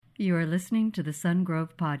You are listening to the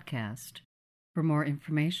Sungrove Podcast. For more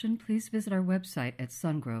information, please visit our website at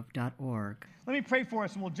sungrove.org. Let me pray for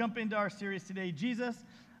us, and we'll jump into our series today. Jesus,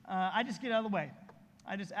 I just get out of the way.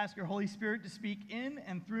 I just ask your Holy Spirit to speak in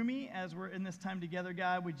and through me as we're in this time together,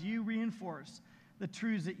 God. Would you reinforce the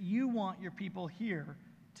truths that you want your people here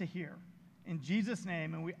to hear? In Jesus'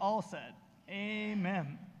 name, and we all said,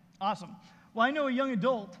 amen. Awesome. Well, I know a young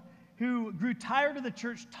adult who grew tired of the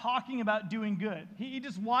church talking about doing good. He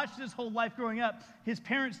just watched his whole life growing up. His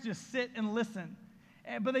parents just sit and listen.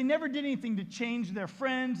 But they never did anything to change their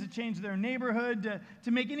friends, to change their neighborhood, to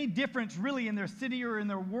make any difference really in their city or in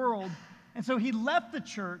their world. And so he left the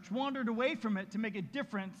church, wandered away from it to make a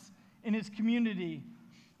difference in his community.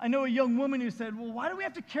 I know a young woman who said, well, why do we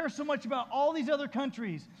have to care so much about all these other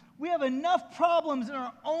countries? We have enough problems in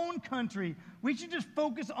our own country. We should just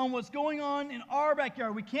focus on what's going on in our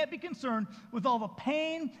backyard. We can't be concerned with all the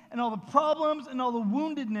pain and all the problems and all the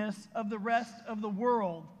woundedness of the rest of the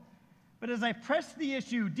world. But as I pressed the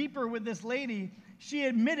issue deeper with this lady, she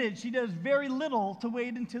admitted she does very little to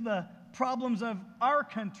wade into the problems of our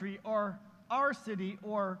country or our city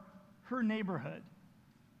or her neighborhood.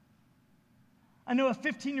 I know a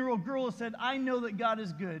 15-year-old girl who said, I know that God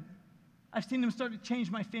is good. I've seen him start to change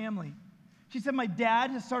my family. She said, my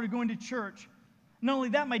dad has started going to church. Not only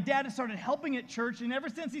that, my dad has started helping at church, and ever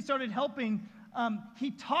since he started helping,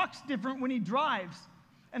 he talks different when he drives.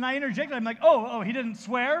 And I interjected, I'm like, oh, he doesn't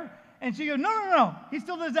swear? And she goes, no, he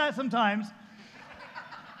still does that sometimes.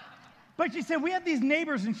 But she said, we have these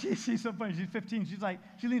neighbors, and she's so funny, she's 15,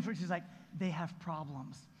 she leans forward, she's like, they have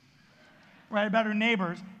problems. Right, about her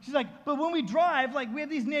neighbors. She's like, but when we drive, we have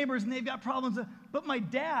these neighbors and they've got problems. But my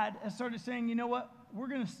dad has started saying, you know what? We're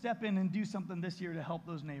going to step in and do something this year to help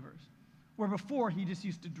those neighbors. Where before, he just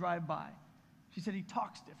used to drive by. She said he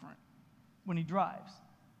talks different when he drives.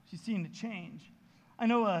 She's seen a change. I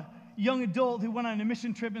know a young adult who went on a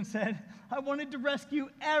mission trip and said, I wanted to rescue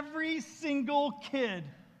every single kid.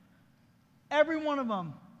 Every one of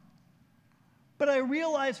them. But I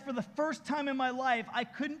realized for the first time in my life, I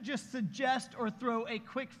couldn't just suggest or throw a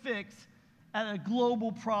quick fix at a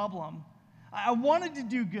global problem. I wanted to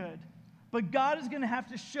do good, but God is going to have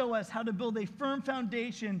to show us how to build a firm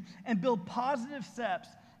foundation and build positive steps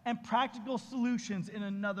and practical solutions in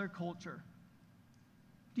another culture.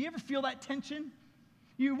 Do you ever feel that tension?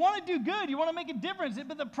 You want to do good, you want to make a difference,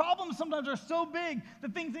 but the problems sometimes are so big, the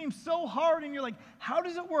things seem so hard, and you're like, how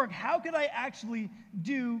does it work? How could I actually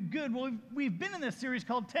do good? Well, we've been in this series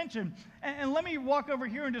called Tension, and let me walk over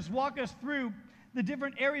here and just walk us through the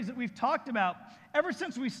different areas that we've talked about. Ever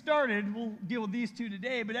since we started, we'll deal with these two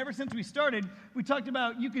today, but ever since we started, we talked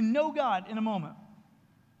about you can know God in a moment.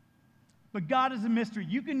 But God is a mystery.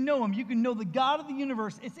 You can know him. You can know the God of the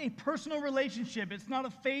universe. It's a personal relationship. It's not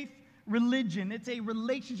a faith religion. It's a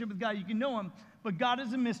relationship with God. You can know him, but God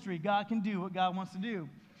is a mystery. God can do what God wants to do.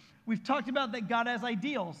 We've talked about that God has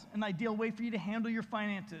ideals, an ideal way for you to handle your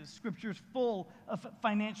finances. Scripture's full of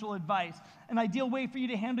financial advice. An ideal way for you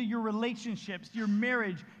to handle your relationships, your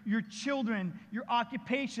marriage, your children, your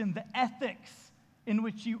occupation, the ethics in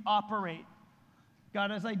which you operate. God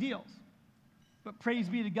has ideals. But praise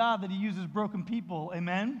be to God that he uses broken people.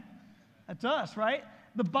 Amen? That's us, right?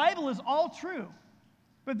 The Bible is all true.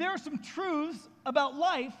 But there are some truths about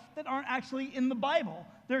life that aren't actually in the Bible.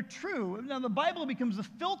 They're true. Now, the Bible becomes the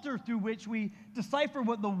filter through which we decipher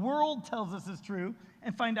what the world tells us is true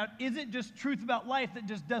and find out, is it just truth about life that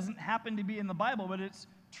just doesn't happen to be in the Bible, but it's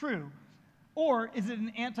true? Or is it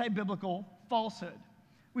an anti-biblical falsehood?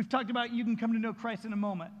 We've talked about you can come to know Christ in a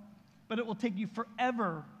moment, but it will take you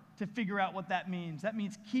forever to figure out what that means. That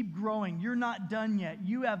means keep growing. You're not done yet.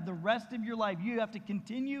 You have the rest of your life. You have to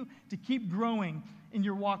continue to keep growing in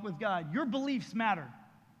your walk with God. Your beliefs matter,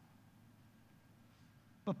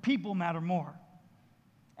 but people matter more.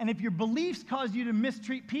 And if your beliefs cause you to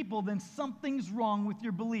mistreat people, then something's wrong with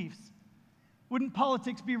your beliefs. Wouldn't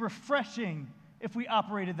politics be refreshing if we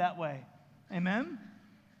operated that way? Amen?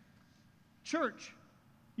 Church.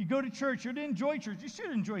 You go to church, you're to enjoy church. You should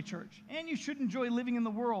enjoy church, and you should enjoy living in the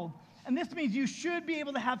world. And this means you should be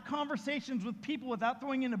able to have conversations with people without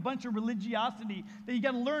throwing in a bunch of religiosity, that you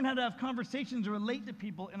got to learn how to have conversations and relate to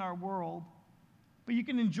people in our world. But you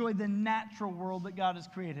can enjoy the natural world that God has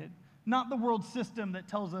created, not the world system that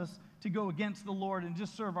tells us to go against the Lord and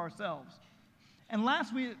just serve ourselves. And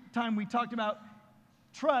last time we talked about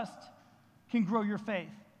trust can grow your faith,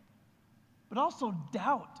 but also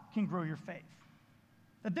doubt can grow your faith.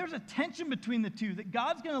 That there's a tension between the two, that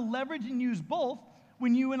God's going to leverage and use both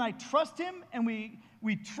when you and I trust him, and we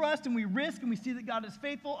trust and we risk and we see that God is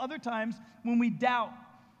faithful. Other times when we doubt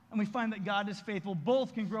and we find that God is faithful,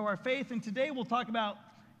 both can grow our faith. And today we'll talk about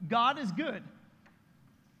God is good,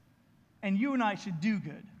 and you and I should do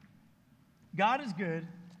good. God is good,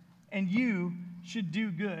 and you should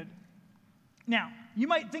do good. Now, you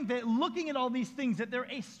might think that looking at all these things, that they're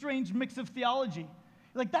a strange mix of theology.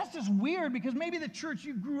 Like, that's just weird, because maybe the church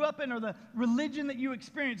you grew up in or the religion that you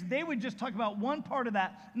experienced, they would just talk about one part of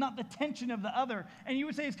that, not the tension of the other. And you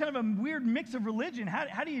would say it's kind of a weird mix of religion.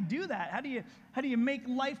 How do you do that? How do you make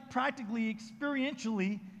life practically,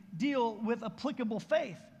 experientially deal with applicable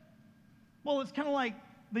faith? Well, it's kind of like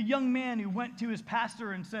the young man who went to his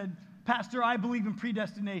pastor and said, "Pastor, I believe in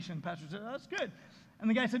predestination." The pastor said, "Oh, that's good." And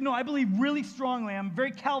the guy said, "No, I believe really strongly. I'm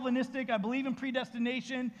very Calvinistic. I believe in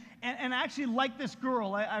predestination. And I actually like this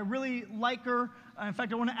girl. I really like her. In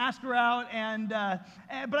fact, I want to ask her out.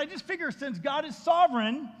 But I just figure since God is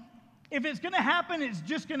sovereign, if it's going to happen, it's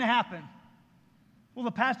just going to happen." Well,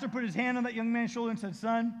 the pastor put his hand on that young man's shoulder and said,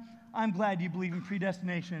 "Son, I'm glad you believe in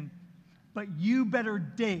predestination, but you better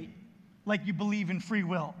date like you believe in free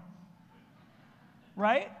will."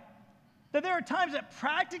 Right? That there are times that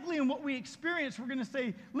practically in what we experience, we're going to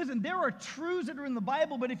say, listen, there are truths that are in the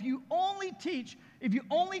Bible, but if you only teach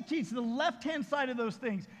the left-hand side of those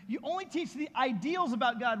things, you only teach the ideals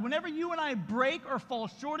about God, whenever you and I break or fall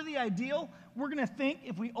short of the ideal, we're going to think,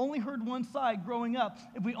 if we only heard one side growing up,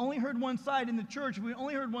 if we only heard one side in the church, if we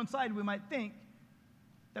only heard one side, we might think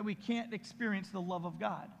that we can't experience the love of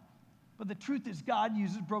God. But the truth is, God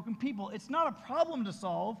uses broken people. It's not a problem to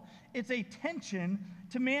solve. It's a tension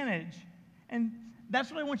to manage. And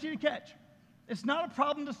that's what I want you to catch. It's not a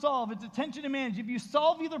problem to solve. It's a tension to manage. If you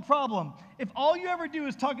solve either problem, if all you ever do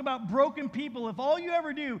is talk about broken people, if all you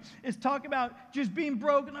ever do is talk about just being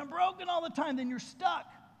broken, I'm broken all the time, then you're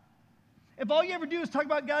stuck. If all you ever do is talk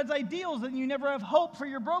about God's ideals, then you never have hope for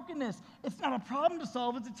your brokenness. It's not a problem to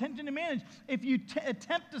solve. It's a tension to manage. If you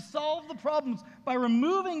attempt to solve the problems by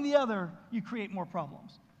removing the other, you create more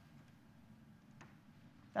problems.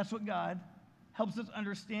 That's what God helps us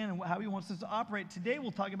understand and how he wants us to operate. Today we'll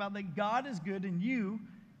talk about that God is good and you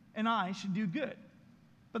and I should do good.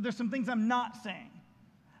 But there's some things I'm not saying.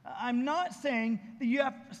 I'm not saying that you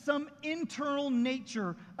have some internal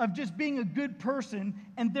nature of just being a good person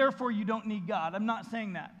and therefore you don't need God. I'm not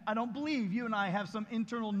saying that. I don't believe you and I have some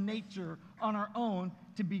internal nature on our own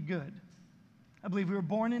to be good. I believe we were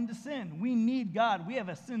born into sin. We need God. We have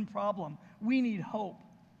a sin problem. We need hope.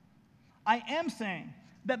 I am saying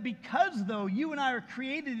that because, though, you and I are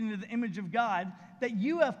created into the image of God, that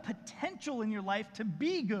you have potential in your life to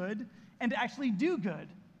be good and to actually do good.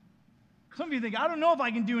 Some of you think, I don't know if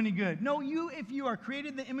I can do any good. No, if you are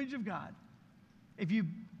created in the image of God, if you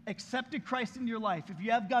accepted Christ into your life, if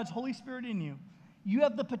you have God's Holy Spirit in you, you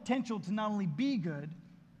have the potential to not only be good,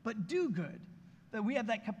 but do good. That we have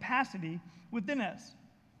that capacity within us.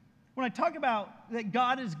 When I talk about that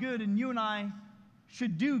God is good and you and I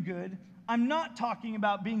should do good, I'm not talking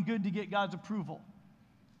about being good to get God's approval.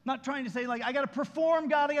 Not trying to say, like, I got to perform,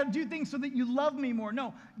 God, I got to do things so that you love me more.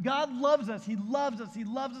 No, God loves us. He loves us. He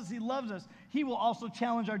loves us. He loves us. He will also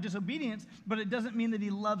challenge our disobedience, but it doesn't mean that he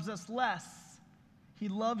loves us less. He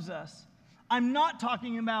loves us. I'm not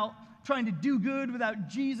talking about trying to do good without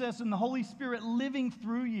Jesus and the Holy Spirit living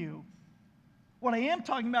through you. What I am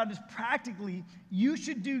talking about is practically, you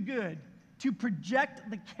should do good to project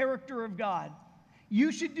the character of God.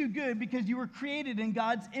 You should do good because you were created in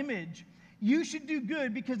God's image. You should do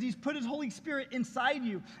good because he's put his Holy Spirit inside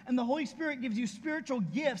you. And the Holy Spirit gives you spiritual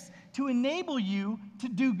gifts to enable you to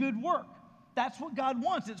do good work. That's what God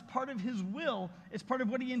wants. It's part of his will. It's part of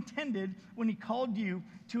what he intended when he called you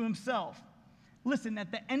to himself. Listen,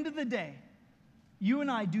 at the end of the day, you and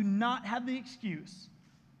I do not have the excuse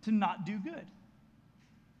to not do good.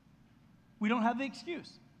 We don't have the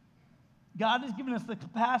excuse. God has given us the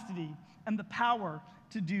capacity and the power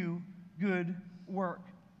to do good work.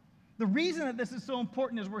 The reason that this is so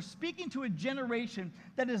important is we're speaking to a generation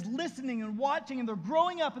that is listening and watching, and they're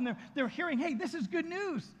growing up and they're hearing, hey, this is good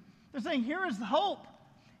news. They're saying, here is the hope.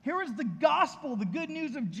 Here is the gospel, the good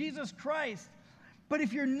news of Jesus Christ. But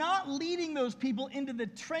if you're not leading those people into the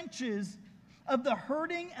trenches of the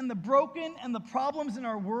hurting and the broken and the problems in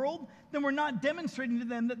our world, then we're not demonstrating to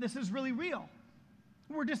them that this is really real.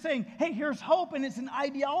 We're just saying, hey, here's hope, and it's an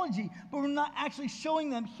ideology, but we're not actually showing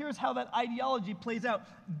them here's how that ideology plays out.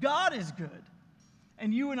 God is good,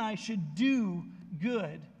 and you and I should do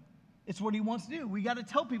good. It's what he wants to do. We got to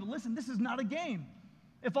tell people, listen, this is not a game.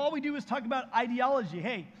 If all we do is talk about ideology,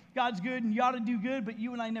 hey, God's good and you ought to do good, but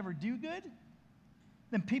you and I never do good,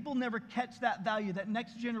 then people never catch that value. That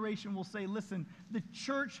next generation will say, listen, the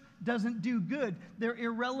church doesn't do good. They're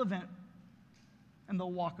irrelevant, and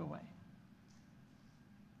they'll walk away.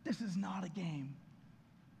 This is not a game.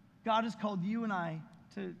 God has called you and I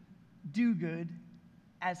to do good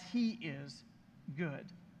as he is good.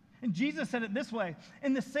 And Jesus said it this way,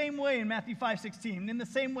 in the same way in Matthew 5:16, in the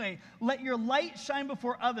same way, let your light shine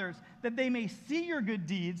before others that they may see your good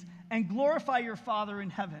deeds and glorify your Father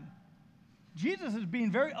in heaven. Jesus is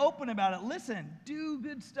being very open about it. Listen, do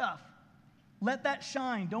good stuff. Let that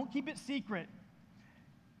shine. Don't keep it secret.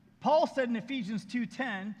 Paul said in Ephesians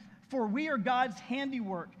 2:10, for we are God's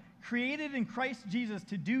handiwork, created in Christ Jesus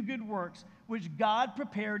to do good works, which God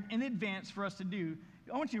prepared in advance for us to do.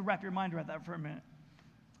 I want you to wrap your mind around that for a minute.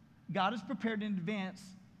 God has prepared in advance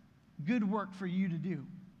good work for you to do.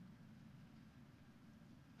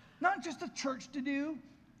 Not just a church to do,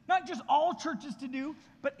 not just all churches to do,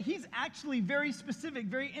 but he's actually very specific,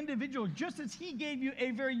 very individual. Just as he gave you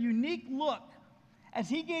a very unique look, as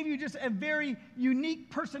he gave you just a very unique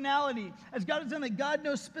personality, as God has done that, God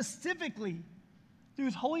knows specifically through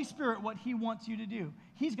his Holy Spirit what he wants you to do.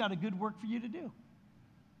 He's got a good work for you to do.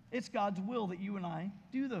 It's God's will that you and I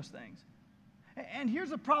do those things. And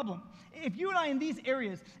here's the problem. If you and I in these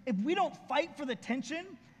areas, if we don't fight for the tension,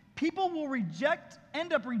 people will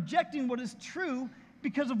end up rejecting what is true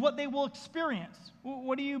because of what they will experience.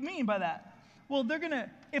 What do you mean by that? Well,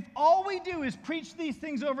 if all we do is preach these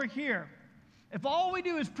things over here, if all we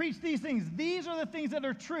do is preach these things, these are the things that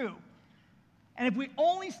are true. And if we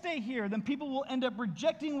only stay here, then people will end up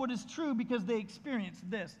rejecting what is true because they experience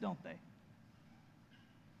this, don't they?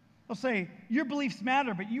 They'll say, your beliefs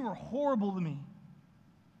matter, but you are horrible to me.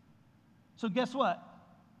 So guess what?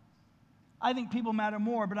 I think people matter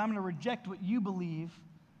more, but I'm going to reject what you believe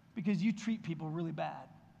because you treat people really bad.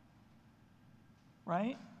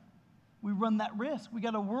 Right? We run that risk. We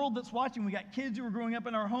got a world that's watching. We got kids who are growing up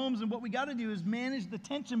in our homes, and what we got to do is manage the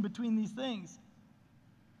tension between these things.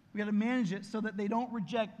 We got to manage it so that they don't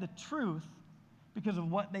reject the truth because of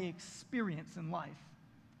what they experience in life.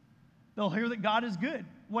 They'll hear that God is good.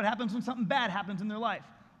 What happens when something bad happens in their life?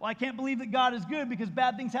 Well, I can't believe that God is good because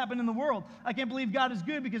bad things happen in the world. I can't believe God is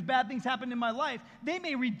good because bad things happen in my life. They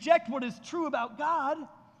may reject what is true about God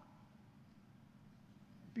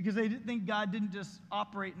because they think God didn't just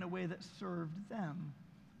operate in a way that served them.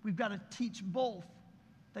 We've got to teach both,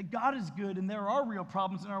 that God is good and there are real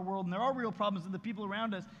problems in our world and there are real problems in the people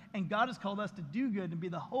around us, and God has called us to do good and be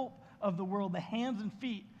the hope of the world, the hands and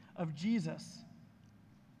feet of Jesus.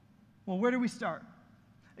 Well, where do we start?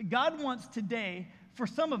 God wants today, for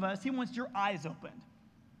some of us, he wants your eyes opened.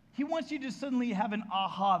 He wants you to suddenly have an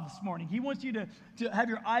aha this morning. He wants you to have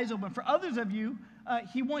your eyes open. For others of you,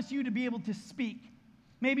 he wants you to be able to speak.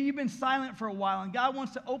 Maybe you've been silent for a while, and God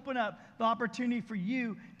wants to open up the opportunity for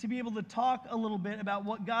you to be able to talk a little bit about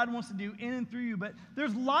what God wants to do in and through you. But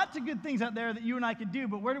there's lots of good things out there that you and I could do,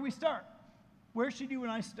 but where do we start? Where should you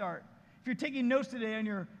and I start? If you're taking notes today on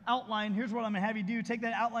your outline, here's what I'm going to have you do. Take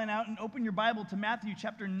that outline out and open your Bible to Matthew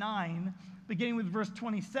chapter 9, beginning with verse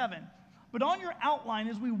 27. But on your outline,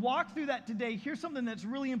 as we walk through that today, here's something that's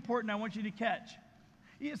really important I want you to catch.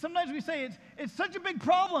 Sometimes we say, it's such a big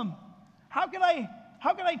problem. How can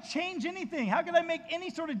I change anything? How can I make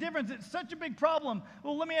any sort of difference? It's such a big problem.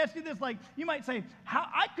 Well, let me ask you this. You might say,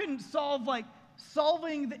 I couldn't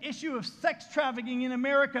solving the issue of sex trafficking in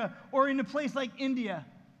America or in a place like India.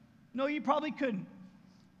 No, you probably couldn't.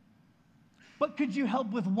 But could you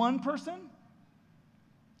help with one person?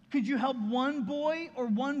 Could you help one boy or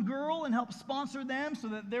one girl and help sponsor them so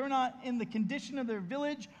that they're not in the condition of their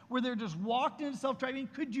village where they're just walked into self-trafficking?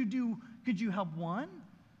 Could you help one?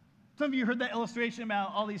 Some of you heard that illustration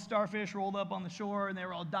about all these starfish rolled up on the shore and they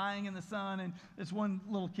were all dying in the sun, and this one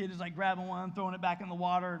little kid is grabbing one, throwing it back in the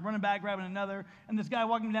water, running back, grabbing another, and this guy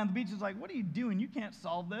walking down the beach is like, what are you doing? You can't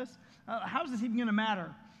solve this. How is this even going to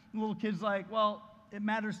matter? The little kid's like, well, it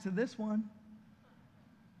matters to this one.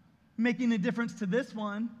 Making a difference to this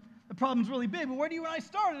one. The problem's really big, but where do you and I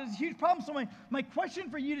start? It's a huge problem. So my question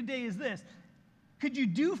for you today is this. Could you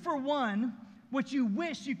do for one what you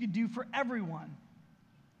wish you could do for everyone?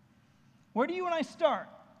 Where do you and I start?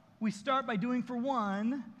 We start by doing for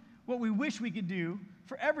one what we wish we could do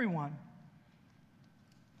for everyone.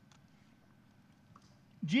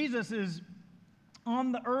 Jesus is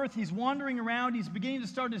on the earth. He's wandering around. He's beginning to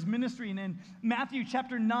start his ministry. And in Matthew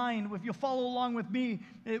chapter 9, if you'll follow along with me,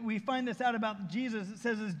 we find this out about Jesus. It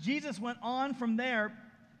says, as Jesus went on from there,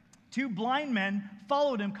 2 blind men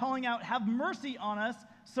followed him, calling out, have mercy on us,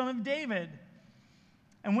 Son of David.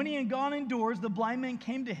 And when he had gone indoors, the blind man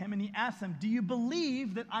came to him, and he asked him, do you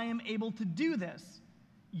believe that I am able to do this?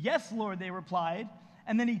 Yes, Lord, they replied.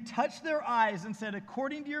 And then he touched their eyes and said,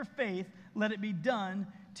 according to your faith, let it be done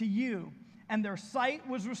to you. And their sight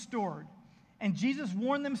was restored. And Jesus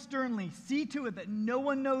warned them sternly, see to it that no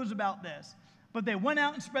one knows about this. But they went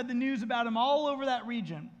out and spread the news about him all over that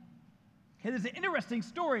region. Okay, there's an interesting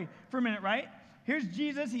story for a minute, right? Here's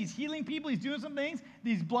Jesus. He's healing people. He's doing some things.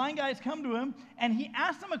 These blind guys come to him, and he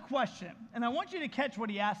asks them a question. And I want you to catch what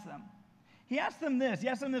he asked them. He asked them this. He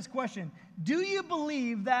asked them this question. Do you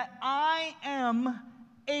believe that I am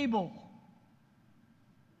able?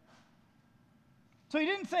 So he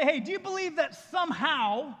didn't say, hey, do you believe that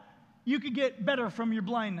somehow you could get better from your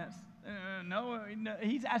blindness? No.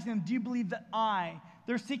 He's asking them, do you believe that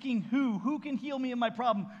they're seeking who can heal me of my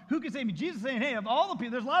problem? Who can save me? Jesus is saying, hey, of all the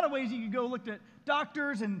people, there's a lot of ways you could go look at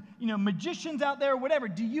doctors and, magicians out there, whatever.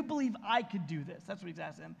 Do you believe I could do this? That's what he's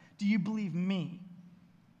asking them. Do you believe me?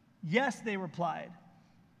 Yes, they replied.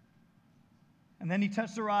 And then he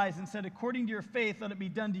touched their eyes and said, according to your faith, let it be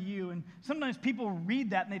done to you. And sometimes people read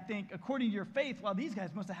that and they think, according to your faith, well, these guys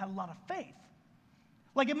must have had a lot of faith.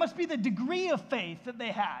 Like it must be the degree of faith that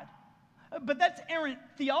they had. But that's errant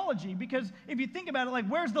theology, because if you think about it, like,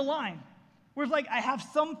 where's the line? Where's like, I have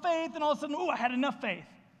some faith, and all of a sudden, I had enough faith.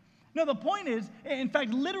 No, the point is, in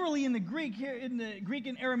fact, literally in the Greek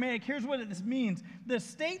and Aramaic, here's what this means. The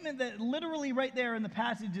statement that literally right there in the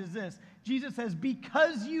passage is this. Jesus says,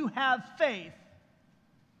 because you have faith.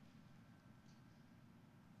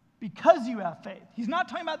 Because you have faith. He's not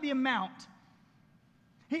talking about the amount.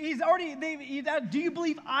 He's asked, do you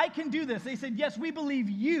believe I can do this? They said, yes, we believe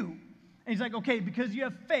you. And he's like, okay, because you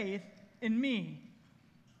have faith in me,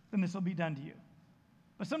 then this will be done to you.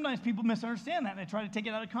 But sometimes people misunderstand that, and they try to take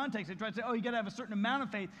it out of context. They try to say, oh, you got to have a certain amount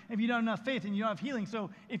of faith. If you don't have enough faith, and you don't have healing,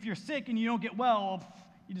 so if you're sick and you don't get well,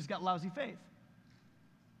 you just got lousy faith.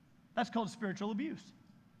 That's called spiritual abuse.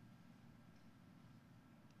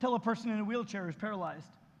 Tell a person in a wheelchair who's paralyzed,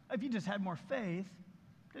 if you just had more faith,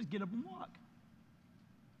 just get up and walk.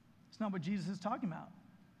 It's not what Jesus is talking about.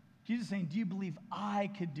 Jesus is saying, do you believe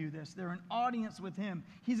I could do this? They're an audience with him.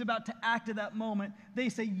 He's about to act at that moment. They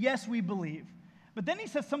say, yes, we believe. But then he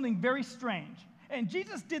says something very strange. And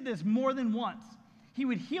Jesus did this more than once. He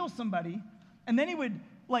would heal somebody, and then he would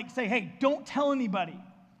say, hey, don't tell anybody.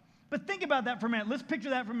 But think about that for a minute. Let's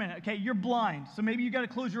picture that for a minute. Okay, you're blind, so maybe you got to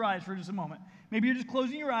close your eyes for just a moment. Maybe you're just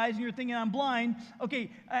closing your eyes and you're thinking, I'm blind.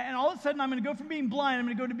 Okay, and all of a sudden I'm going to go from being blind, I'm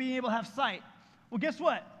going to go to being able to have sight. Well, guess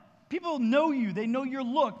what? People know you. They know your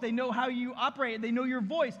look. They know how you operate. They know your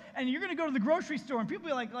voice. And you're going to go to the grocery store, and people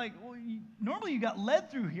be like, well, normally you got led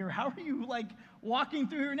through here. How are you, walking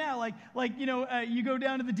through here now? You go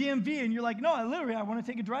down to the DMV, and you're like, no, I want to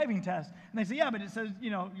take a driving test. And they say, yeah, but it says,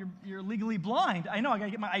 you're legally blind. I know, I got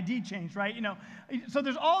to get my ID changed, right? So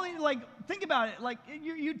there's all these, think about it.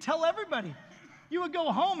 You tell everybody. You would go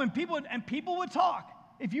home, and people would talk.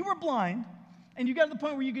 If you were blind, and you got to the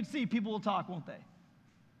point where you could see, people will talk, won't they?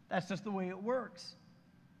 That's just the way it works.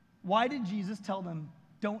 Why did Jesus tell them,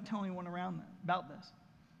 don't tell anyone around them about this?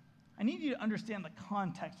 I need you to understand the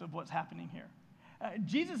context of what's happening here.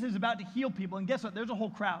 Jesus is about to heal people, and guess what? There's a whole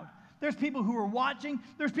crowd. There's people who are watching.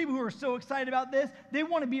 There's people who are so excited about this. They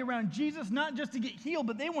want to be around Jesus, not just to get healed,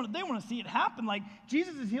 but they want to see it happen. Like,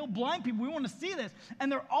 Jesus has healed blind people. We want to see this.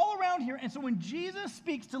 And they're all around here. And so when Jesus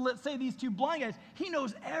speaks to, let's say, these two blind guys, he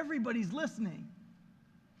knows everybody's listening.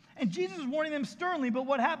 And Jesus is warning them sternly, but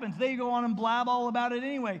what happens? They go on and blab all about it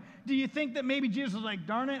anyway. Do you think that maybe Jesus was like,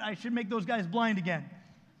 darn it, I should make those guys blind again?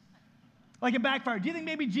 Like it backfired. Do you think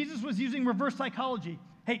maybe Jesus was using reverse psychology?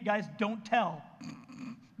 Hey, guys, don't tell.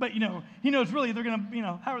 But, he knows really they're going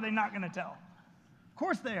to, how are they not going to tell? Of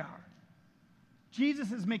course they are.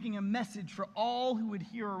 Jesus is making a message for all who would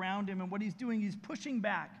hear around him, and what he's doing, he's pushing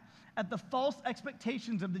back at the false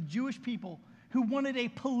expectations of the Jewish people who wanted a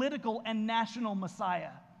political and national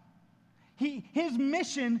Messiah. His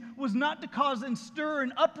mission was not to cause and stir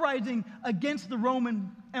an uprising against the Roman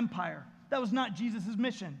Empire. That was not Jesus'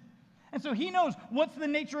 mission. And so he knows what's the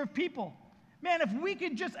nature of people. Man, if we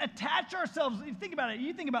could just attach ourselves, think about it,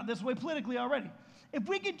 you think about it this way politically already. If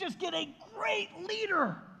we could just get a great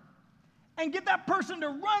leader and get that person to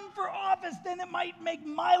run for office, then it might make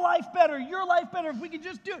my life better, your life better. If we could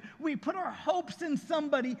just do it, we put our hopes in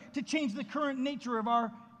somebody to change the current nature of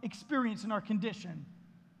our experience and our condition.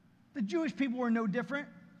 The Jewish people were no different.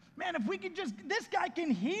 Man, if we could this guy can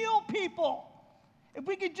heal people. If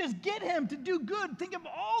we could just get him to do good, think of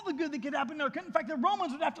all the good that could happen in our country. In fact, the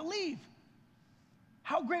Romans would have to leave.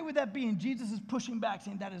 How great would that be? And Jesus is pushing back,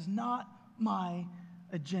 saying, that is not my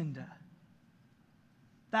agenda.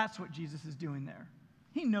 That's what Jesus is doing there.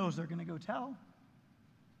 He knows they're going to go tell.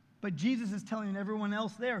 But Jesus is telling everyone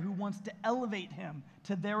else there who wants to elevate him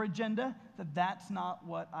to their agenda that that's not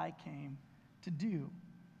what I came to do.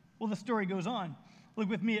 Well, the story goes on. Look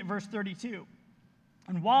with me at verse 32.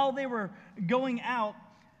 And while they were going out,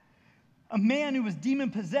 a man who was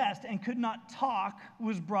demon-possessed and could not talk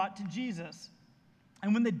was brought to Jesus.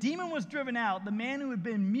 And when the demon was driven out, the man who had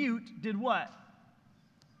been mute did what?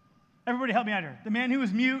 Everybody help me out here. The man who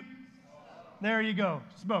was mute, there you go,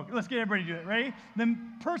 spoke. Let's get everybody to do it. Ready? The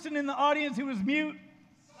person in the audience who was mute,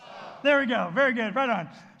 there we go. Very good. Right on.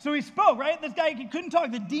 So he spoke, right? This guy, he couldn't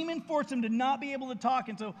talk. The demon forced him to not be able to talk.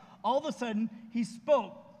 And so all of a sudden, he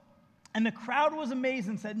spoke. And the crowd was amazed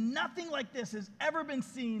and said, nothing like this has ever been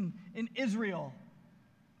seen in Israel.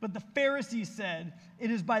 But the Pharisees said, it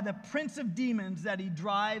is by the prince of demons that he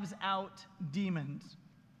drives out demons.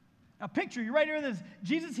 Now picture, you right here, this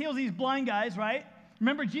Jesus heals these blind guys, right?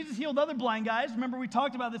 Remember, Jesus healed other blind guys. Remember, we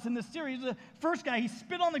talked about this in this series. The first guy, he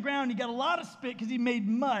spit on the ground. He got a lot of spit because he made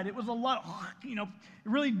mud. It was a lot,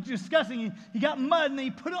 really disgusting. He got mud, and then he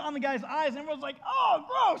put it on the guy's eyes, and everyone's like, oh,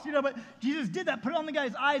 gross, But Jesus did that, put it on the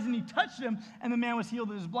guy's eyes, and he touched him, and the man was healed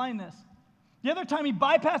of his blindness. The other time, he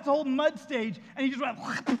bypassed the whole mud stage, and he just went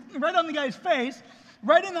right on the guy's face,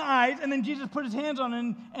 right in the eyes, and then Jesus put his hands on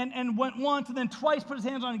him and went once, and then twice put his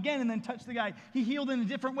hands on again, and then touched the guy. He healed in a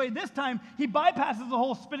different way. This time, he bypasses the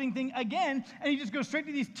whole spitting thing again, and he just goes straight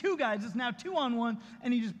to these two guys. It's now 2-on-1,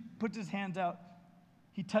 and he just puts his hands out.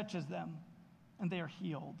 He touches them, and they are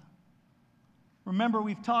healed. Remember,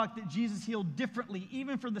 we've talked that Jesus healed differently,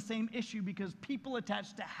 even for the same issue, because people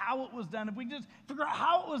attached to how it was done. If we just figure out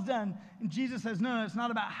how it was done, and Jesus says, no, it's not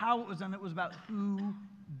about how it was done. It was about who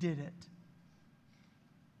did it.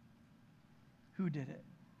 Who did it?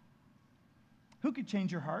 Who could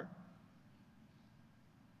change your heart?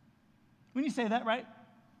 When you say that, right?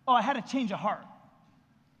 Oh, I had to change a heart.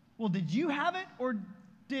 Well, did you have it, or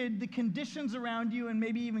did the conditions around you and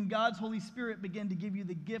maybe even God's Holy Spirit begin to give you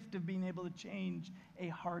the gift of being able to change a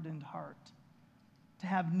hardened heart? To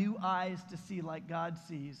have new eyes to see like God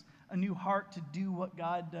sees, a new heart to do what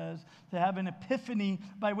God does, to have an epiphany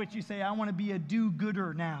by which you say, I want to be a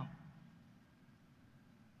do-gooder now.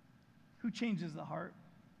 Who changes the heart?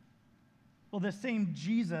 Well, this same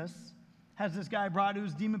Jesus has this guy brought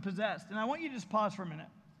who's demon-possessed. And I want you to just pause for a minute.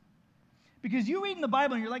 Because you read in the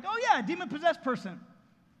Bible and you're like, oh yeah, demon-possessed person.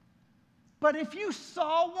 But if you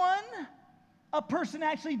saw a person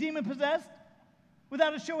actually demon-possessed,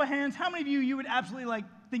 without a show of hands, how many of you would absolutely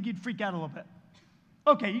think you'd freak out a little bit?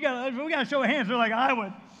 Okay, we got a show of hands. They're like, I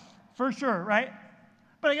would, for sure, right?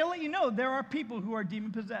 But I got to let you know, there are people who are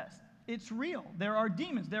demon-possessed. It's real. There are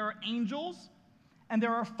demons. There are angels, and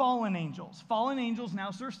there are fallen angels. Fallen angels now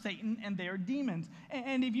serve Satan, and they are demons.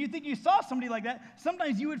 And if you think you saw somebody like that,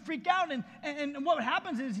 sometimes you would freak out. And what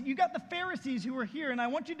happens is you got the Pharisees who are here, and I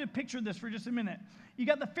want you to picture this for just a minute. You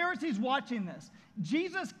got the Pharisees watching this.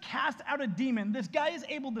 Jesus cast out a demon. This guy is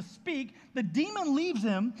able to speak. The demon leaves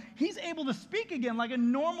him. He's able to speak again like a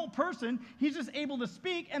normal person. He's just able to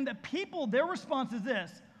speak, and the people, their response is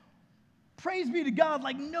this. Praise be to God,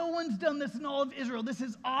 like no one's done this in all of Israel. This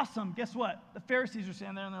is awesome. Guess what? The Pharisees are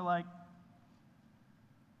standing there and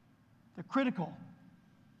they're critical.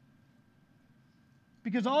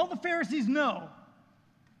 Because all the Pharisees know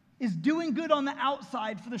is doing good on the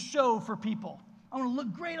outside for the show for people. I want to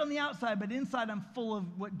look great on the outside, but inside I'm full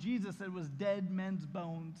of what Jesus said was dead men's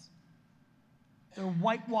bones. They're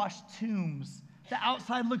whitewashed tombs. The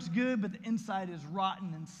outside looks good, but the inside is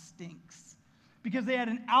rotten and stinks. Because they had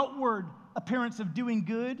an outward appearance of doing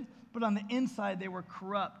good, but on the inside they were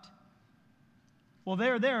corrupt. Well,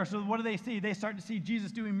 they're there, so what do they see? They start to see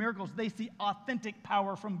Jesus doing miracles. They see authentic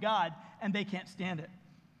power from God, and they can't stand it.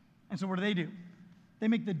 And so what do? They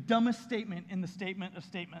make the dumbest statement in the statement of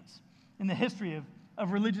statements, in the history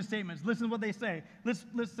of religious statements. Listen to what they say. Let's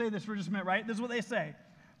say this for just a minute, right? This is what they say.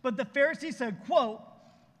 But the Pharisees said, quote,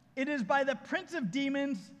 it is by the prince of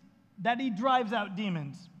demons that he drives out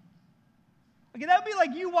demons. Okay, that would be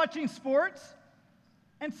like you watching sports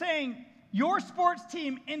and saying your sports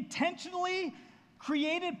team intentionally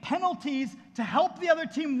created penalties to help the other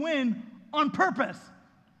team win on purpose.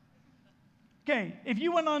 Okay, if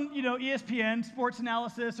you went on, ESPN, sports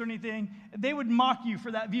analysis or anything, they would mock you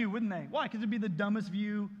for that view, wouldn't they? Why? Because it'd be the dumbest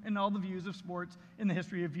view in all the views of sports in the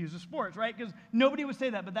history of views of sports, right? Because nobody would say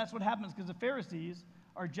that, but that's what happens because the Pharisees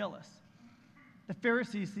are jealous. The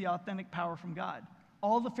Pharisees see authentic power from God.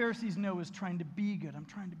 All the Pharisees know is trying to be good. I'm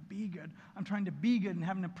trying to be good. I'm trying to be good and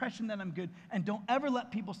have an impression that I'm good. And don't ever let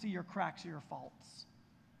people see your cracks or your faults.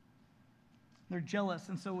 They're jealous.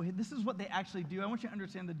 And so this is what they actually do. I want you to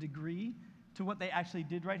understand the degree to what they actually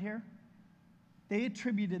did right here. They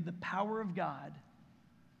attributed the power of God,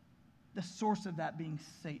 the source of that being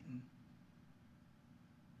Satan.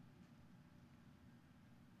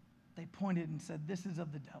 They pointed and said, this is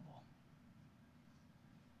of the devil.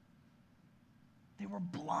 They were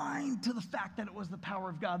blind to the fact that it was the power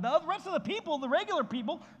of God. The rest of the people, the regular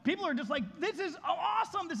people are just like, this is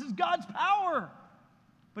awesome. This is God's power.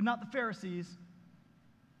 But not the Pharisees.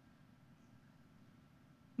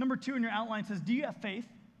 Number 2 in your outline says, do you have faith?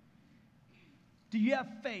 Do you have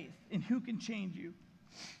faith in who can change you?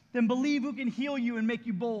 Then believe who can heal you and make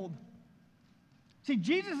you bold. See,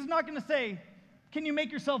 Jesus is not going to say, can you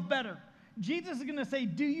make yourself better? Jesus is going to say,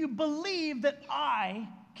 do you believe that I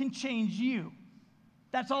can change you?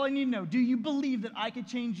 That's all I need to know. Do you believe that I can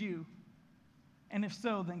change you? And if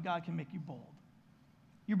so, then God can make you bold.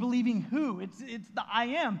 You're believing who? It's the I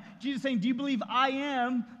am. Jesus is saying, do you believe I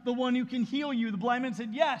am the one who can heal you? The blind man said,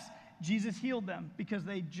 yes. Jesus healed them because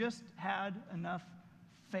they just had enough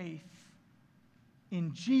faith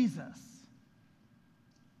in Jesus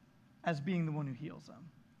as being the one who heals them.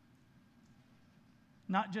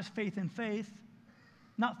 Not just faith in faith,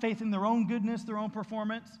 not faith in their own goodness, their own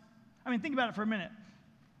performance. I mean, think about it for a minute.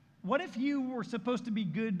 What if you were supposed to be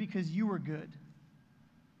good because you were good?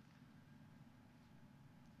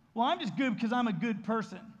 Well, I'm just good because I'm a good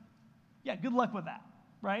person. Yeah, good luck with that,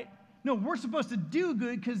 right? No, we're supposed to do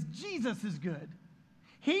good because Jesus is good.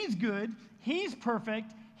 He's good. He's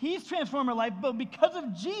perfect. He's transformed our life. But because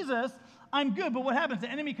of Jesus, I'm good. But what happens? The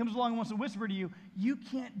enemy comes along and wants to whisper to you, you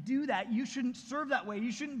can't do that. You shouldn't serve that way.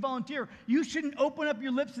 You shouldn't volunteer. You shouldn't open up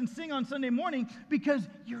your lips and sing on Sunday morning because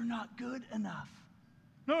you're not good enough.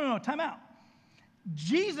 No, time out.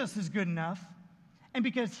 Jesus is good enough, and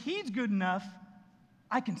because he's good enough,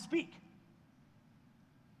 I can speak.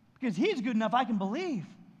 Because he's good enough, I can believe.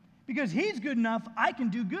 Because he's good enough, I can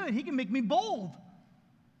do good. He can make me bold.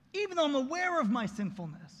 Even though I'm aware of my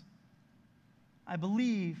sinfulness, I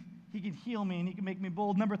believe he can heal me and he can make me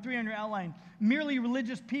bold. Number 3 on your outline, merely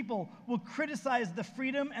religious people will criticize the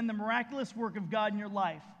freedom and the miraculous work of God in your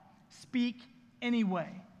life. Speak anyway.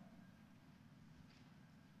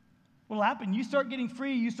 What'll happen? You start getting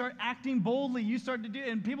free, you start acting boldly, you start to do it,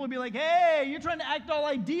 and people will be like, hey, you're trying to act all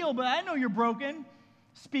ideal, but I know you're broken.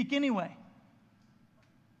 Speak anyway.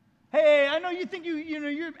 Hey, I know you think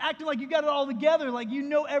you're acting like you got it all together, like you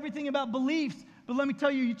know everything about beliefs, but let me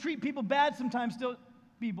tell you, you treat people bad sometimes, still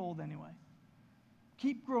be bold anyway.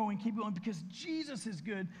 Keep growing, keep going, because Jesus is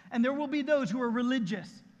good, and there will be those who are religious,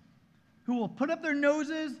 who will put up their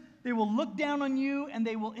noses, they will look down on you, and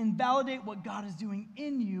they will invalidate what God is doing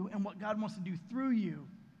in you and what God wants to do through you.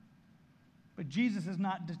 But Jesus is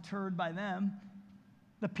not deterred by them.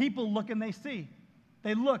 The people look and they see.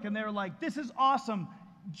 They look and they're like, this is awesome.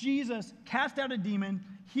 Jesus cast out a demon,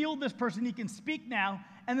 healed this person, he can speak now.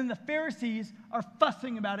 And then the Pharisees are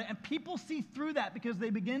fussing about it. And people see through that because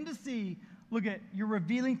they begin to see, look at, you're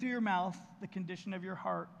revealing through your mouth the condition of your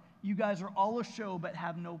heart. You guys are all a show but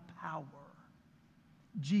have no power.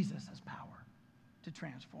 Jesus has power to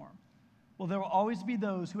transform. Well, there will always be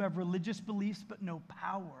those who have religious beliefs but no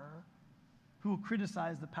power, who will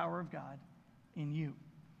criticize the power of God in you.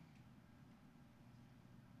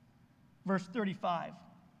 Verse 35.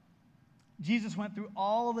 Jesus went through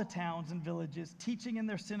all the towns and villages, teaching in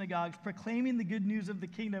their synagogues, proclaiming the good news of the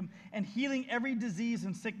kingdom, and healing every disease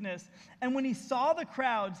and sickness. And when he saw the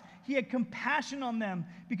crowds, he had compassion on them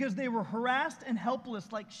because they were harassed and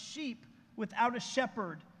helpless like sheep without a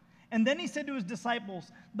shepherd. And then he said to his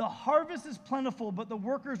disciples, the harvest is plentiful, but the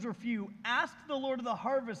workers are few. Ask the Lord of the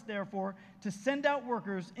harvest, therefore, to send out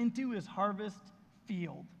workers into his harvest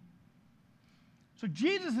field. So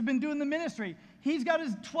Jesus has been doing the ministry. He's got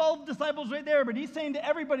his 12 disciples right there, but he's saying to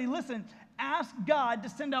everybody, listen, ask God to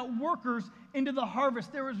send out workers into the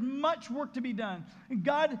harvest. There is much work to be done. And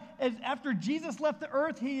God, after Jesus left the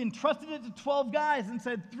earth, he entrusted it to 12 guys and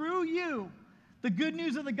said, through you, the good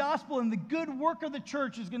news of the gospel and the good work of the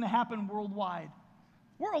church is going to happen worldwide.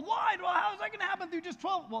 Worldwide? Well, how is that going to happen through just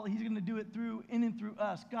 12? Well, he's going to do it in and through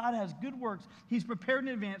us. God has good works he's prepared in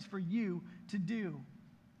advance for you to do.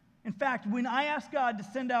 In fact, when I ask God to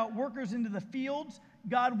send out workers into the fields,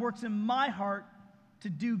 God works in my heart to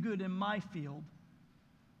do good in my field.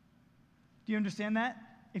 Do you understand that?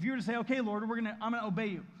 If you were to say, okay, Lord, I'm going to obey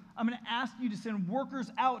you. I'm going to ask you to send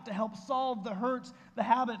workers out to help solve the hurts, the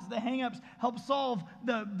habits, the hang-ups, help solve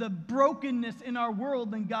the brokenness in our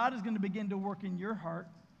world, then God is going to begin to work in your heart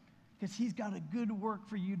because he's got a good work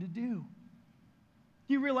for you to do.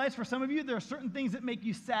 Do you realize for some of you, there are certain things that make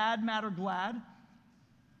you sad, mad, or glad?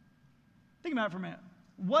 Think about it for a minute.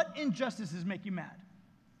 What injustices make you mad?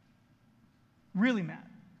 Really mad?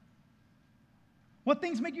 What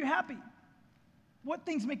things make you happy? What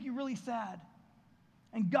things make you really sad?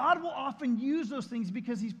 And God will often use those things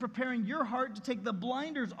because he's preparing your heart to take the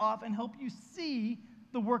blinders off and help you see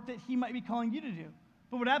the work that he might be calling you to do.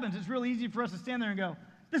 But what happens, it's really easy for us to stand there and go,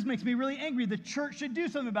 This makes me really angry. The church should do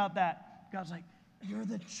something about that. God's like, you're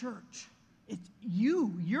the church. It's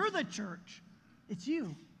you. You're the church. It's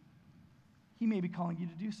you. He may be calling you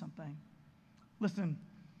to do something. Listen,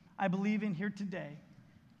 I believe in here today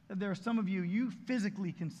that there are some of you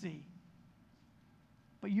physically can see,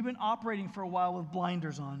 but you've been operating for a while with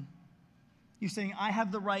blinders on. You're saying, I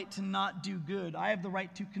have the right to not do good. I have the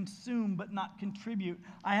right to consume but not contribute.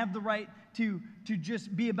 I have the right to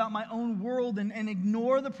just be about my own world and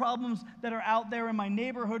ignore the problems that are out there in my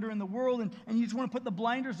neighborhood or in the world, and you just want to put the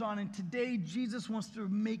blinders on. And today, Jesus wants to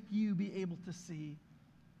make you be able to see.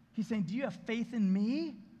 He's saying, do you have faith in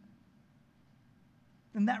me?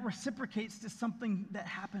 Then that reciprocates to something that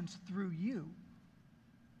happens through you.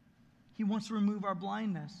 He wants to remove our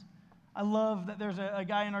blindness. I love that there's a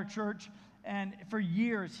guy in our church, and for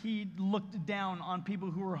years he looked down on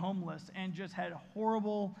people who were homeless and just had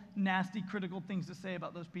horrible, nasty, critical things to say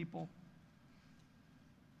about those people.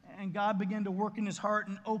 And God began to work in his heart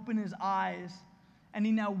and open his eyes, and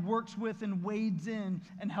he now works with and wades in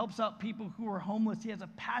and helps out people who are homeless. He has a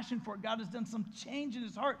passion for it. God has done some change in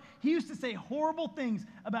his heart. He used to say horrible things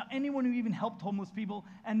about anyone who even helped homeless people,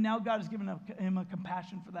 and now God has given him a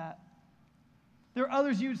compassion for that. There are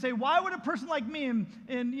others you would say, why would a person like me in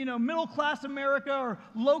middle-class America or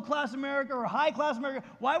low-class America or high-class America,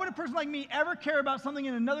 why would a person like me ever care about something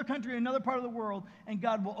in another country, another part of the world? And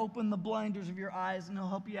God will open the blinders of your eyes, and he'll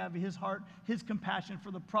help you have his heart, his compassion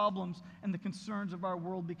for the problems and the concerns of our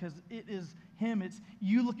world, because it is him. It's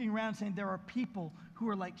you looking around saying there are people who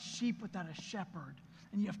are like sheep without a shepherd,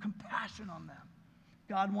 and you have compassion on them.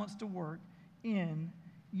 God wants to work in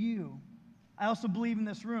you. I also believe in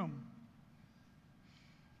this room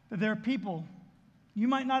that there are people, you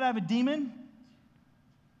might not have a demon,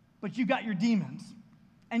 but you got your demons.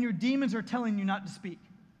 And your demons are telling you not to speak.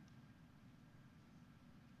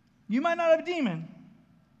 You might not have a demon,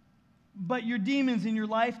 but your demons in your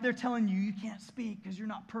life, they're telling you you can't speak because you're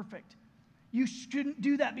not perfect. You shouldn't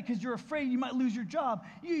do that because you're afraid you might lose your job.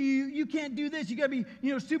 You can't do this. You got to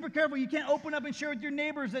be super careful. You can't open up and share with your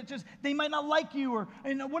neighbors that just they might not like you or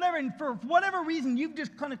whatever. And for whatever reason, you've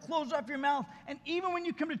just kind of closed off your mouth. And even when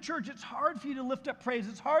you come to church, it's hard for you to lift up praise.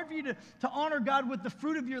 It's hard for you to honor God with the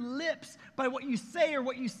fruit of your lips by what you say or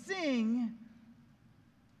what you sing,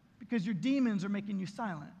 because your demons are making you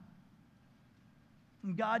silent.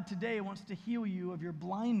 And God today wants to heal you of your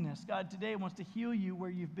blindness. God today wants to heal you where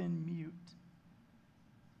you've been mute.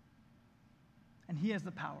 And he has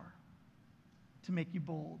the power to make you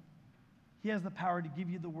bold. He has the power to give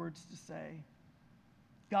you the words to say.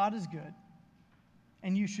 God is good,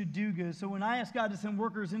 and you should do good. So when I ask God to send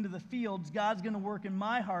workers into the fields, God's going to work in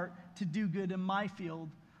my heart to do good in my field.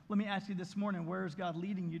 Let me ask you this morning, where is God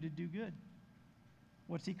leading you to do good?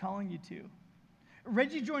 What's he calling you to?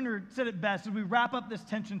 Reggie Joyner said it best as we wrap up this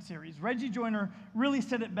tension series. Reggie Joyner really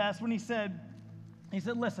said it best when he said,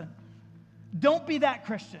 listen, don't be that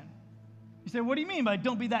Christian. You say, what do you mean by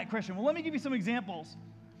don't be that Christian? Well, let me give you some examples.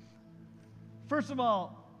 First of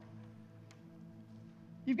all,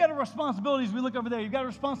 you've got a responsibility as we look over there. You've got a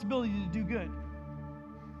responsibility to do good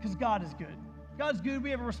because God is good. God's good. We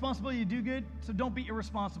have a responsibility to do good, so don't be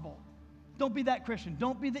irresponsible. Don't be that Christian.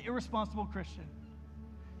 Don't be the irresponsible Christian.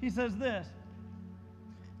 He says this,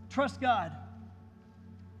 trust God,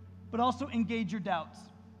 but also engage your doubts,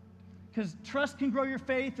 because trust can grow your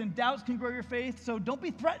faith and doubts can grow your faith, so don't be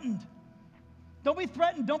threatened. Don't be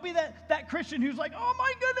threatened. Don't be that Christian who's like, oh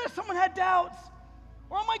my goodness, someone had doubts.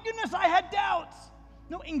 Or oh my goodness, I had doubts.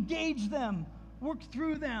 No, engage them. Work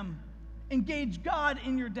through them. Engage God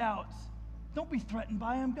in your doubts. Don't be threatened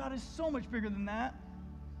by him. God is so much bigger than that.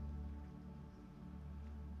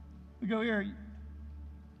 We go here.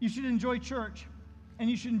 You should enjoy church, and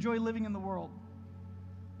you should enjoy living in the world,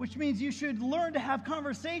 which means you should learn to have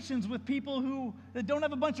conversations with people that don't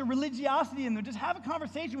have a bunch of religiosity in them. Just have a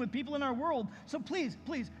conversation with people in our world. So please,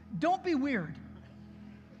 don't be weird.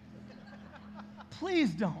 Please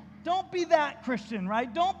don't. Don't be that Christian,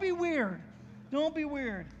 right? Don't be weird. Don't be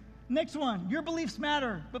weird. Next one, your beliefs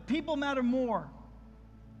matter, but people matter more.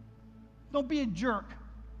 Don't be a jerk.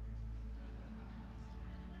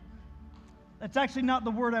 That's actually not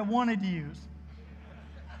the word I wanted to use.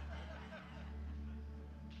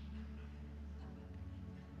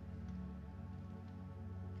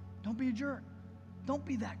 Don't be a jerk. Don't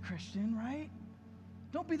be that Christian, right?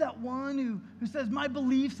 Don't be that one who says my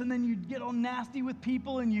beliefs and then you get all nasty with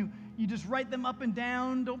people and you just write them up and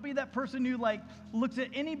down. Don't be that person who looks at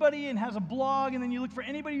anybody and has a blog and then you look for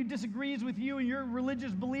anybody who disagrees with you and your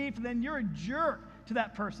religious belief and then you're a jerk to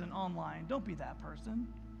that person online. Don't be that person.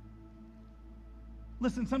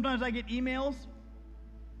 Listen, sometimes I get emails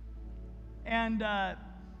and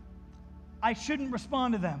I shouldn't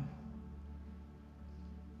respond to them.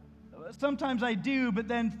 Sometimes I do, but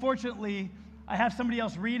then fortunately, I have somebody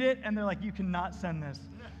else read it, and they're like, you cannot send this.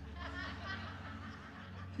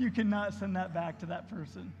 You cannot send that back to that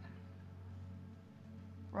person.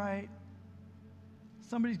 Right?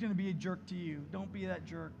 Somebody's going to be a jerk to you. Don't be that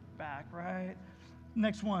jerk back, right?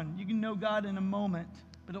 Next one. You can know God in a moment,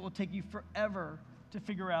 but it will take you forever to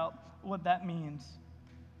figure out what that means,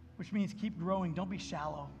 which means keep growing. Don't be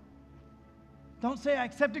shallow. Don't say, I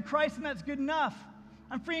accepted Christ and that's good enough.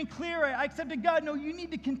 I'm free and clear. I accepted God. No, you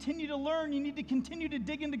need to continue to learn. You need to continue to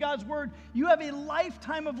dig into God's word. You have a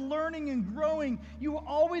lifetime of learning and growing. You are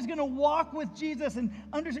always going to walk with Jesus and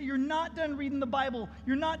understand you're not done reading the Bible.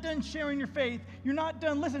 You're not done sharing your faith. You're not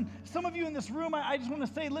done. Listen, some of you in this room, I just want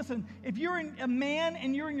to say, listen, if you're a man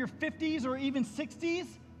and you're in your 50s or even 60s,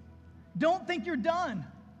 don't think you're done.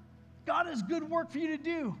 God has good work for you to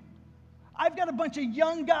do. I've got a bunch of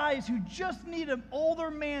young guys who just need an older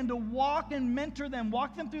man to walk and mentor them,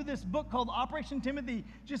 walk them through this book called Operation Timothy.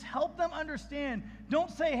 Just help them understand. Don't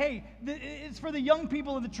say, hey, it's for the young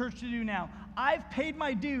people of the church to do now. I've paid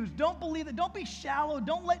my dues. Don't believe it. Don't be shallow.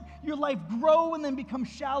 Don't let your life grow and then become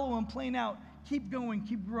shallow and plain out. Keep going.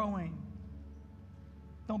 Keep growing.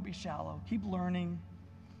 Don't be shallow. Keep learning.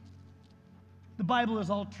 The Bible is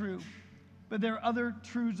all true. But there are other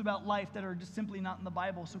truths about life that are just simply not in the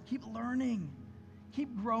Bible. So keep learning.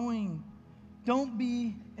 Keep growing. Don't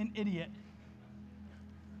be an idiot.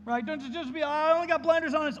 Right? Don't just be, I only got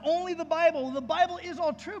blinders on. It's only the Bible. The Bible is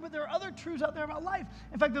all true, but there are other truths out there about life.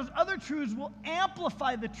 In fact, those other truths will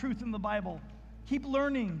amplify the truth in the Bible. Keep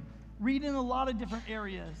learning. Read in a lot of different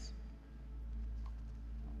areas.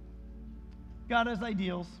 God has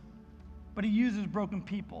ideals, but he uses broken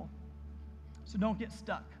people. So don't get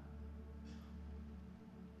stuck.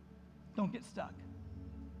 Don't get stuck.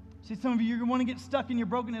 See, some of you want to get stuck in your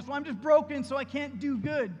brokenness. Well, I'm just broken, so I can't do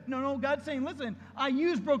good. No, God's saying, listen, I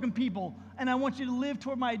use broken people, and I want you to live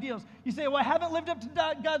toward my ideals. You say, well, I haven't lived up to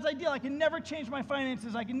God's ideal. I can never change my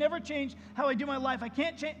finances. I can never change how I do my life. I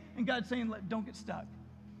can't change. And God's saying, don't get stuck.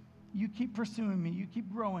 You keep pursuing me. You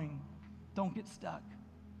keep growing. Don't get stuck.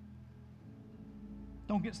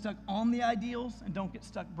 Don't get stuck on the ideals, and don't get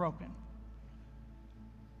stuck broken.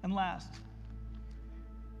 And last,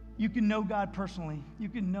 you can know God personally. You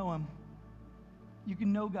can know him. You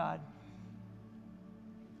can know God.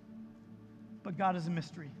 But God is a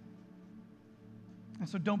mystery. And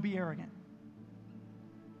so don't be arrogant.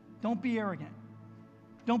 Don't be arrogant.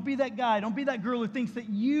 Don't be that guy. Don't be that girl who thinks that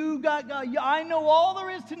you got God. I know all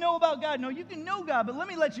there is to know about God. No, you can know God, but let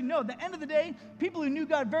me let you know, at the end of the day, people who knew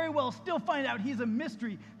God very well still find out he's a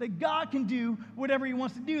mystery, that God can do whatever he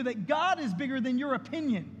wants to do, that God is bigger than your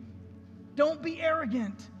opinion. Don't be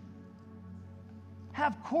arrogant.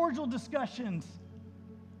 Have cordial discussions,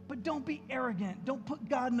 but don't be arrogant. Don't put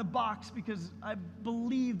God in a box, because I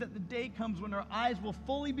believe that the day comes when our eyes will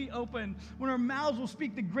fully be open, when our mouths will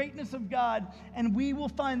speak the greatness of God, and we will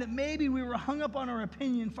find that maybe we were hung up on our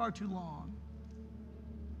opinion far too long.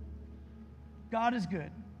 God is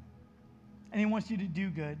good, and he wants you to do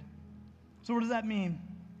good. So what does that mean?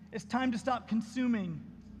 It's time to stop consuming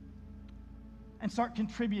and start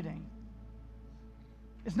contributing.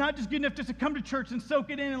 It's not just good enough just to come to church and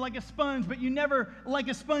soak it in like a sponge, but you never, like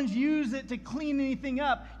a sponge, use it to clean anything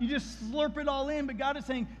up. You just slurp it all in. But God is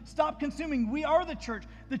saying, stop consuming. We are the church.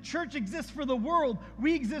 The church exists for the world.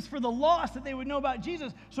 We exist for the lost, that they would know about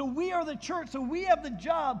Jesus. So we are the church. So we have the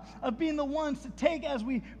job of being the ones to take, as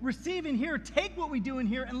we receive in here, take what we do in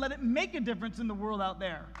here and let it make a difference in the world out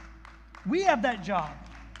there. We have that job.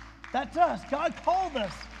 That's us. God called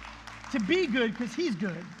us to be good because he's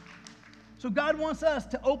good. So God wants us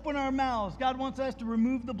to open our mouths. God wants us to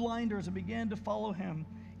remove the blinders and begin to follow him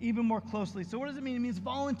even more closely. So what does it mean? It means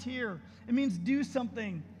volunteer. It means do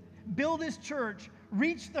something. Build his church.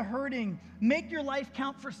 Reach the hurting. Make your life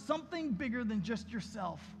count for something bigger than just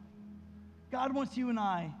yourself. God wants you and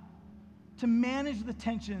I to manage the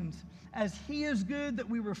tensions. As he is good, that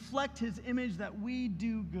we reflect his image, that we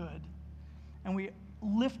do good. And we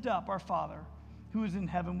lift up our Father who is in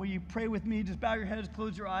heaven. Will you pray with me? Just bow your heads,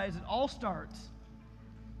 close your eyes. It all starts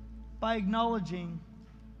by acknowledging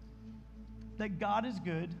that God is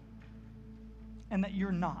good and that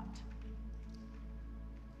you're not,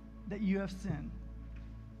 that you have sinned.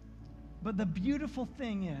 But the beautiful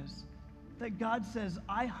thing is that God says,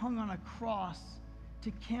 I hung on a cross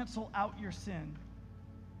to cancel out your sin.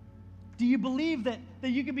 Do you believe that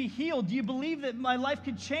you could be healed? Do you believe that my life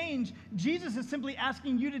could change? Jesus is simply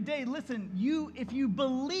asking you today, listen, if you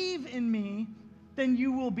believe in me, then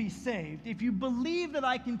you will be saved. If you believe that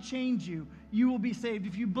I can change you, you will be saved.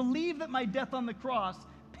 If you believe that my death on the cross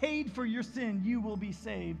paid for your sin, you will be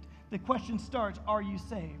saved. The question starts, are you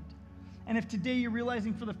saved? And if today you're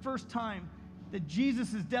realizing for the first time that Jesus'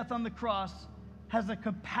 death on the cross has a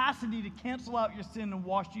capacity to cancel out your sin and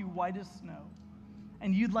wash you white as snow,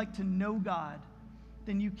 and you'd like to know God,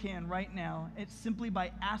 then you can right now. It's simply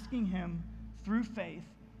by asking him through faith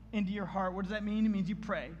into your heart. What does that mean? It means you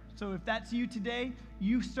pray. So if that's you today,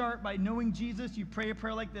 you start by knowing Jesus. You pray a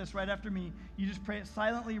prayer like this right after me. You just pray it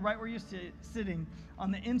silently right where you're sitting.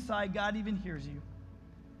 On the inside, God even hears you.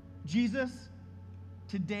 Jesus,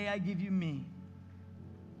 today I give you me.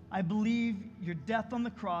 I believe your death on the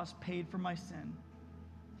cross paid for my sin.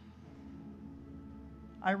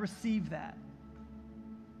 I receive that.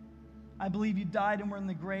 I believe you died and were in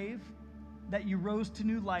the grave, that you rose to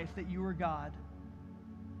new life, that you are God.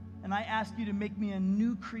 And I ask you to make me a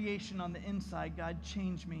new creation on the inside. God,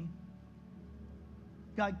 change me.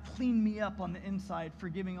 God, clean me up on the inside,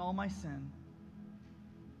 forgiving all my sin.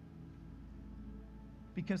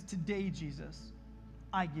 Because today, Jesus,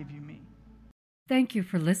 I give you me. Thank you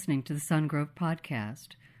for listening to the Sungrove Podcast.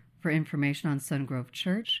 For information on Sungrove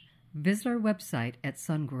Church, visit our website at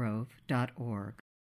sungrove.org.